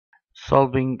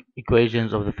Solving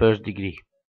equations of the first degree.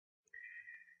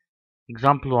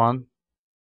 Example 1.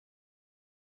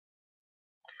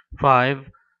 5x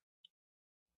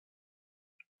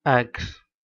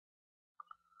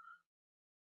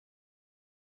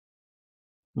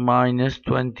minus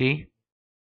 20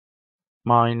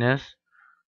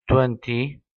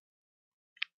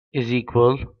 is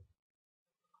equal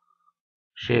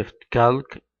shift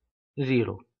calc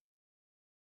 0.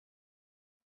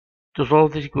 To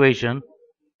solve this equation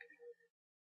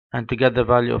and to get the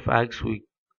value of x, we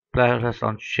press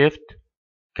on shift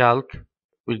calc.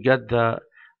 We'll get the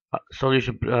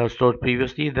solution stored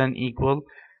previously, then equal,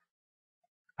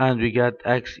 and we get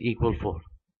x equal 4,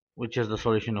 which is the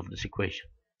solution of this equation.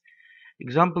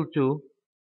 Example 2,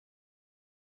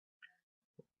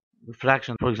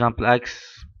 fraction. For example,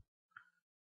 x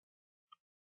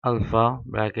alpha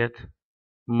bracket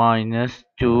minus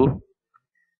 2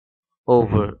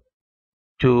 over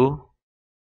 2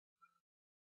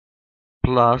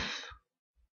 plus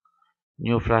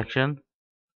new fraction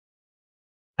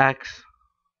x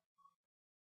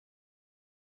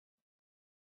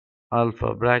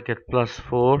alpha bracket plus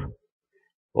 4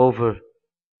 over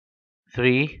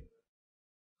 3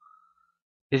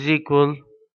 is equal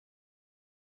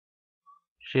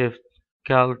shift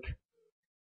calc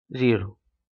 0.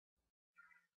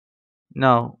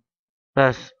 Now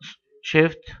press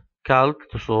shift calc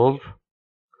to solve.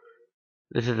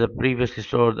 This is the previously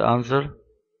stored answer,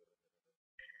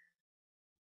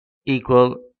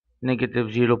 equal negative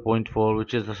 0.4,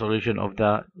 which is the solution of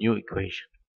the new equation.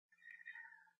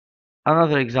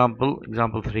 Another example,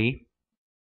 example 3,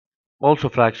 also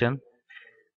fraction,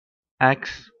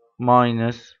 x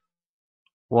minus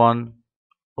 1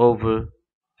 over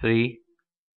 3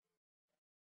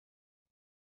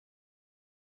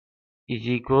 is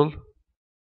equal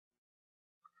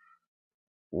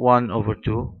 1 over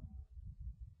 2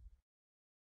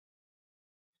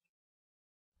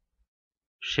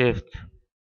 shift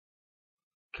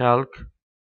calc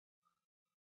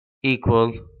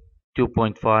equal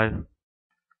 2.5,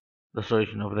 the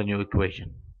solution of the new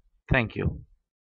equation. Thank you.